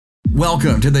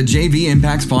Welcome to the JV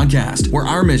Impacts Podcast, where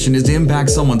our mission is to impact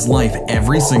someone's life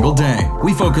every single day.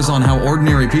 We focus on how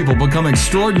ordinary people become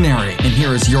extraordinary. And here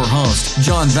is your host,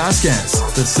 John Vasquez,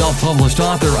 the self-published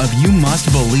author of You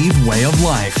Must Believe Way of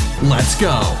Life. Let's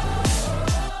go.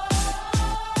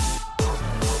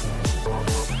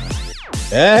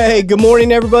 Hey, good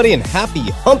morning, everybody, and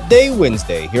happy Hump Day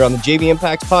Wednesday here on the JV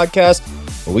Impacts Podcast,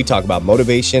 where we talk about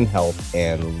motivation, health,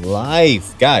 and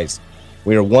life. Guys,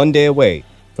 we are one day away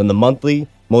from the monthly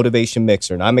Motivation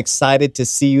Mixer, and I'm excited to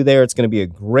see you there. It's going to be a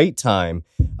great time.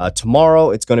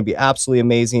 Tomorrow, it's going to be absolutely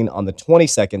amazing on the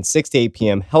 22nd, 6 to 8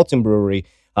 p.m., Helton Brewery.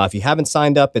 If you haven't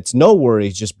signed up, it's no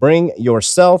worries. Just bring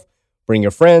yourself, bring your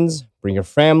friends, bring your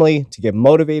family to get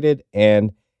motivated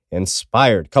and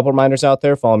inspired. Couple reminders out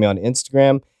there. Follow me on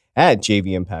Instagram at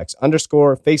JVImpacts_,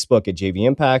 Facebook at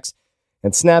JVImpacts,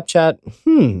 and Snapchat.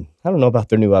 I don't know about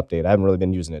their new update. I haven't really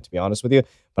been using it, to be honest with you,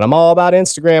 but I'm all about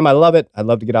Instagram. I love it. I'd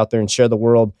love to get out there and share the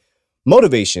world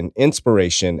motivation,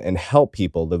 inspiration, and help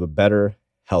people live a better,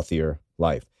 healthier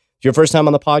life. If you're first time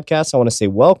on the podcast, I want to say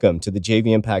welcome to the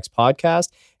JV Impacts Podcast.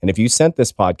 And if you sent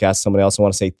this podcast to somebody else, I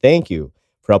want to say thank you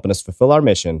for helping us fulfill our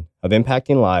mission of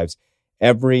impacting lives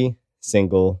every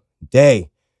single day.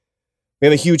 We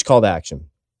have a huge call to action.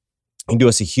 You can do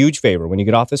us a huge favor when you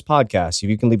get off this podcast. If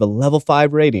you can leave a level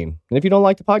 5 rating, and if you don't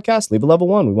like the podcast, leave a level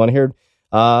 1. We want to hear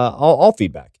all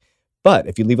feedback. But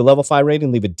if you leave a level 5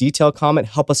 rating, leave a detailed comment,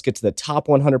 help us get to the top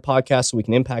 100 podcasts so we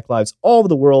can impact lives all over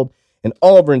the world and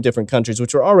all over in different countries,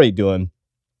 which we're already doing.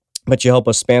 But you help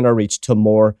us expand our reach to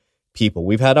more people.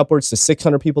 We've had upwards to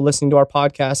 600 people listening to our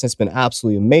podcast, and it's been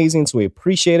absolutely amazing. So we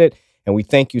appreciate it, and we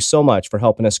thank you so much for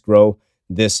helping us grow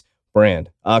this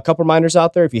brand. A couple reminders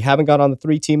out there. If you haven't got on the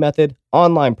 3T Method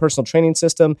online personal training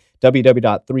system,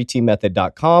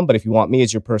 www.3tmethod.com. But if you want me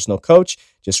as your personal coach,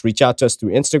 just reach out to us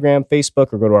through Instagram,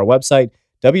 Facebook, or go to our website,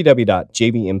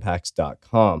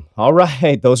 www.jvimpacts.com. All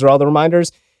right, those are all the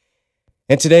reminders.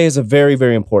 And today is a very,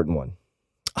 very important one.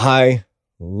 I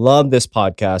love this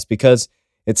podcast because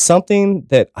it's something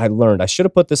that I learned. I should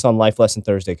have put this on Life Lesson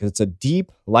Thursday because it's a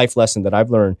deep life lesson that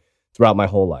I've learned throughout my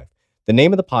whole life. The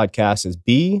name of the podcast is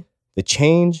Be the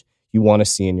Change You Want to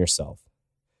See in Yourself.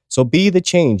 So be the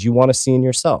change you want to see in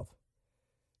yourself.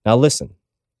 Now listen,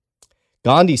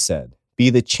 Gandhi said, be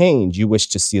the change you wish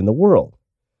to see in the world.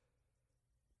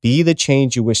 Be the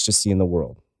change you wish to see in the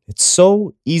world. It's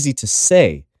so easy to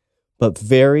say, but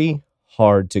very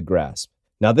hard to grasp.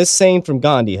 Now this saying from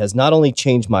Gandhi has not only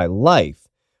changed my life,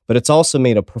 but it's also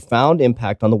made a profound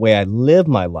impact on the way I live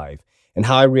my life and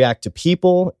how I react to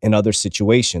people and other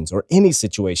situations, or any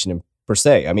situation per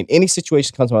se. I mean, any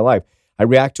situation comes to my life, I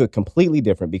react to it completely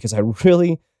different because I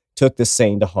really took this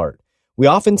saying to heart. We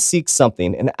often seek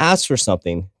something and ask for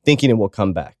something thinking it will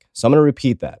come back. So I'm going to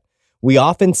repeat that. We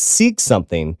often seek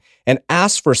something and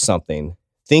ask for something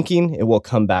thinking it will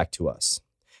come back to us.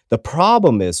 The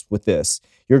problem is with this,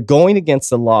 you're going against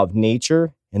the law of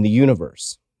nature and the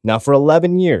universe. Now, for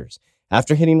 11 years,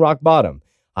 after hitting rock bottom,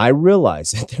 I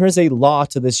realized that there is a law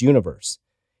to this universe.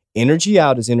 Energy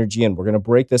out is energy in. We're going to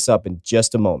break this up in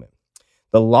just a moment.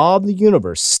 The law of the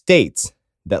universe states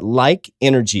that like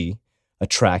energy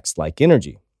attracts like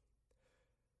energy.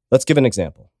 Let's give an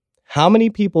example. How many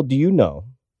people do you know,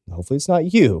 hopefully it's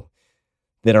not you,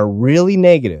 that are really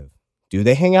negative? Do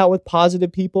they hang out with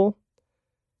positive people?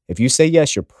 If you say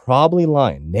yes, you're probably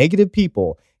lying. Negative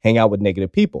people hang out with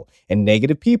negative people. And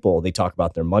negative people, they talk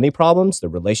about their money problems, their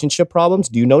relationship problems.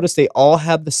 Do you notice they all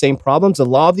have the same problems? The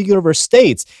law of the universe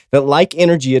states that like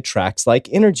energy attracts like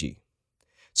energy.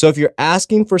 So if you're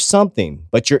asking for something,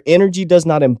 but your energy does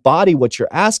not embody what you're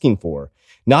asking for,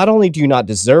 not only do you not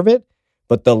deserve it,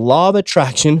 but the law of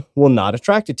attraction will not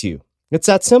attract it to you. It's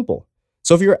that simple.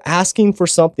 So if you're asking for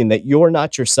something that you're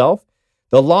not yourself,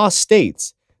 the law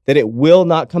states that it will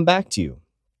not come back to you.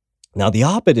 Now, the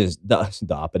opposite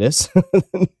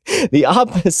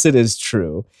is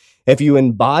true. If you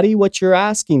embody what you're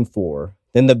asking for,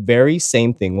 then the very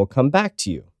same thing will come back to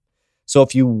you. So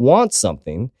if you want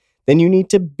something, then you need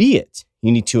to be it.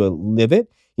 You need to live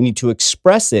it. You need to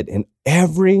express it in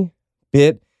every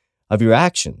bit of your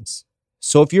actions.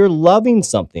 So if you're loving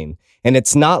something and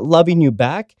it's not loving you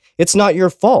back, it's not your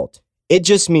fault. It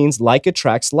just means like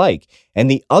attracts like.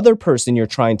 And the other person you're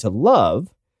trying to love,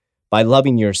 by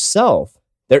loving yourself,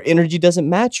 their energy doesn't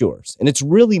match yours. And it's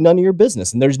really none of your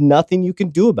business. And there's nothing you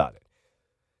can do about it.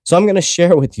 So I'm going to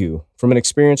share with you from an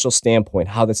experiential standpoint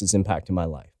how this has impacted my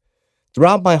life.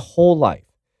 Throughout my whole life,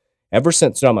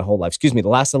 the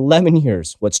last 11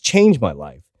 years, what's changed my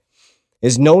life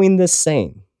is knowing this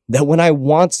saying that when I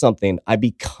want something, I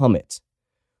become it.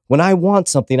 When I want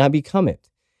something, I become it.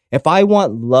 If I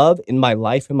want love in my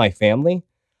life and my family,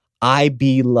 I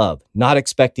be love, not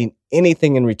expecting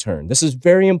anything in return. This is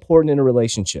very important in a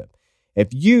relationship. If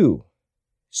you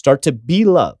start to be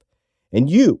love and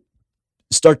you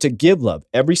start to give love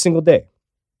every single day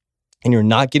and you're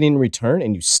not getting in return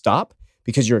and you stop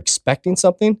because you're expecting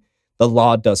something, the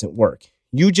law doesn't work.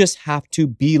 You just have to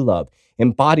be love,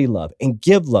 embody love, and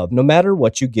give love no matter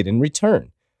what you get in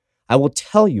return. I will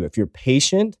tell you, if you're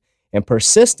patient and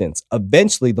persistent,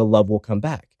 eventually the love will come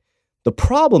back. The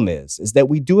problem is that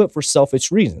we do it for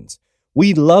selfish reasons.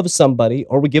 We love somebody,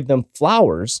 or we give them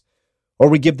flowers, or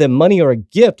we give them money or a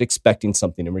gift expecting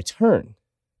something in return.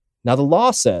 Now, the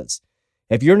law says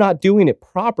if you're not doing it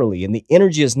properly and the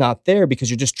energy is not there because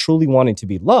you're just truly wanting to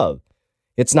be loved,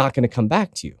 it's not going to come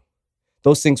back to you.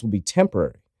 Those things will be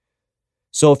temporary.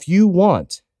 So if you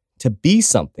want to be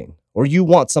something, or you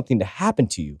want something to happen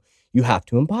to you, you have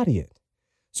to embody it.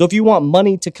 So if you want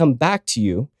money to come back to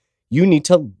you, you need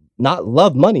to not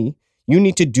love money. You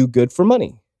need to do good for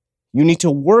money. You need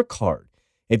to work hard.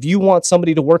 If you want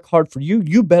somebody to work hard for you,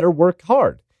 you better work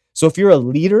hard. So if you're a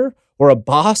leader or a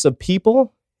boss of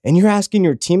people and you're asking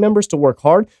your team members to work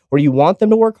hard, or you want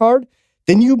them to work hard,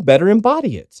 then you better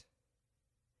embody it.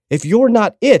 If you're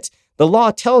not it, the law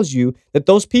tells you that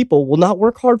those people will not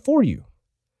work hard for you.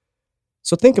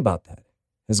 So think about that.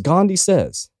 As Gandhi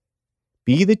says,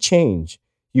 be the change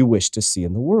you wish to see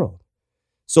in the world.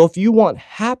 So if you want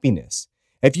happiness,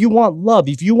 if you want love,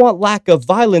 if you want lack of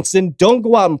violence, then don't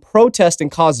go out and protest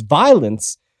and cause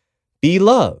violence. Be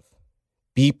love,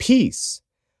 be peace,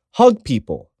 hug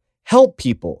people, help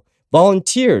people,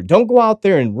 volunteer. Don't go out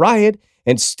there and riot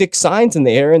and stick signs in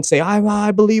the air and say,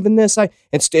 I believe in this, and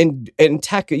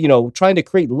attack, trying to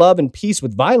create love and peace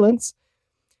with violence.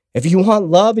 If you want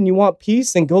love and you want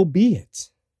peace, then go be it.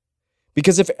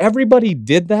 Because if everybody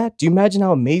did that, do you imagine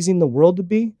how amazing the world would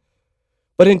be?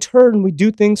 But in turn, we do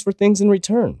things for things in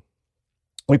return.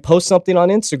 We post something on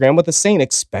Instagram with a saying,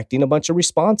 expecting a bunch of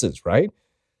responses, right?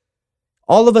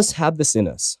 All of us have this in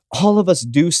us. All of us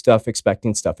do stuff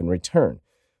expecting stuff in return.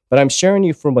 But I'm sharing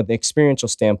you from an experiential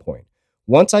standpoint.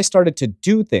 Once I started to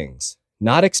do things,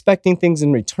 not expecting things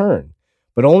in return,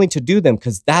 but only to do them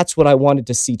because that's what I wanted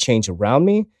to see change around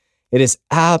me, it has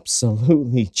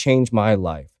absolutely changed my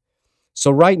life.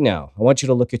 So right now, I want you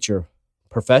to look at your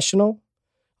professional,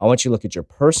 I want you to look at your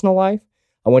personal life,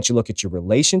 I want you to look at your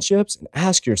relationships and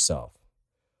ask yourself,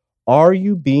 are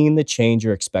you being the change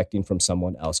you're expecting from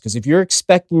someone else? Because if you're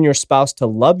expecting your spouse to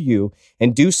love you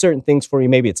and do certain things for you,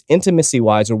 maybe it's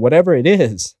intimacy-wise or whatever it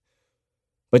is,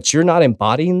 but you're not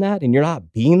embodying that and you're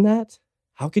not being that,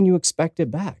 how can you expect it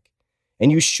back?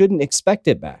 And you shouldn't expect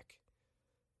it back.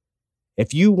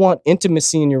 If you want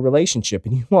intimacy in your relationship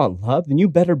and you want love, then you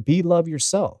better be love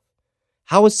yourself.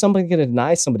 How is somebody going to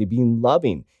deny somebody being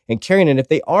loving and caring? And if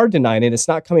they are denying it, it's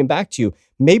not coming back to you.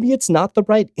 Maybe it's not the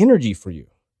right energy for you.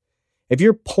 If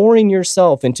you're pouring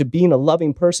yourself into being a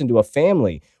loving person to a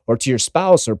family or to your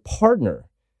spouse or partner,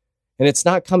 and it's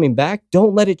not coming back,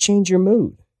 don't let it change your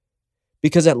mood.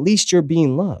 Because at least you're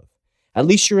being loved. At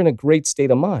least you're in a great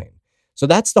state of mind. So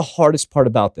that's the hardest part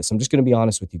about this. I'm just going to be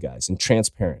honest with you guys and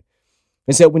transparent.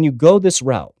 Is that when you go this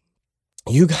route,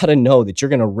 you got to know that you're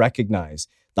going to recognize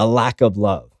the lack of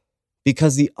love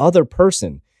because the other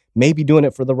person may be doing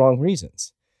it for the wrong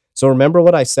reasons. So remember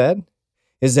what I said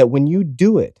is that when you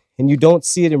do it and you don't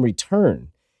see it in return,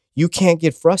 you can't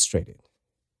get frustrated.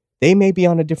 They may be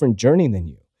on a different journey than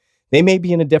you. They may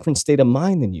be in a different state of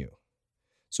mind than you.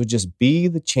 So just be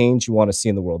the change you want to see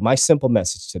in the world. My simple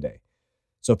message today.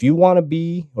 So if you want to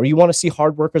be, or you want to see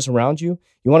hard workers around you,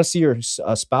 you want to see your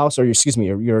spouse or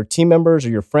your team members or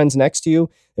your friends next to you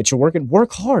that you're working,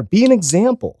 work hard, be an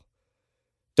example.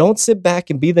 Don't sit back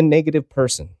and be the negative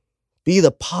person. Be the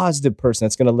positive person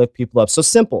that's going to lift people up. So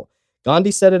simple.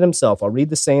 Gandhi said it himself. I'll read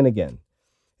the saying again.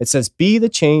 It says, be the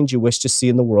change you wish to see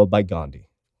in the world by Gandhi.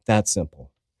 That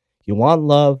simple. You want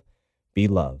love, be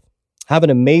love. Have an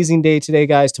amazing day today,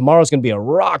 guys. Tomorrow's going to be a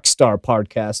rock star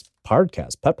podcast,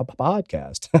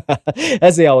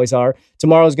 as they always are.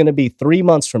 Tomorrow's going to be 3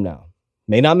 months from now.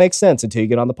 May not make sense until you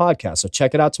get on the podcast. So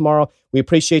check it out tomorrow. We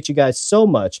appreciate you guys so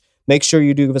much. Make sure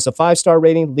you do give us a 5-star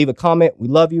rating. Leave a comment. We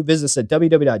love you. Visit us at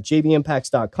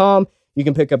www.jvimpacts.com. You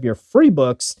can pick up your free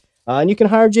books, and you can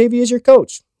hire JV as your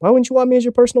coach. Why wouldn't you want me as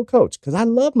your personal coach? Because I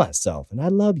love myself and I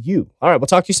love you. All right, we'll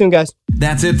talk to you soon, guys.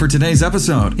 That's it for today's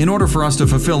episode. In order for us to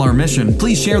fulfill our mission,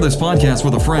 please share this podcast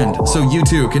with a friend so you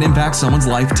too can impact someone's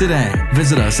life today.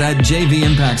 Visit us at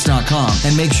jvimpacts.com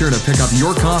and make sure to pick up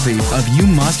your copy of You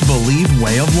Must Believe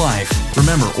Way of Life.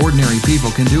 Remember, ordinary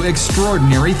people can do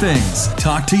extraordinary things.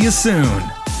 Talk to you soon.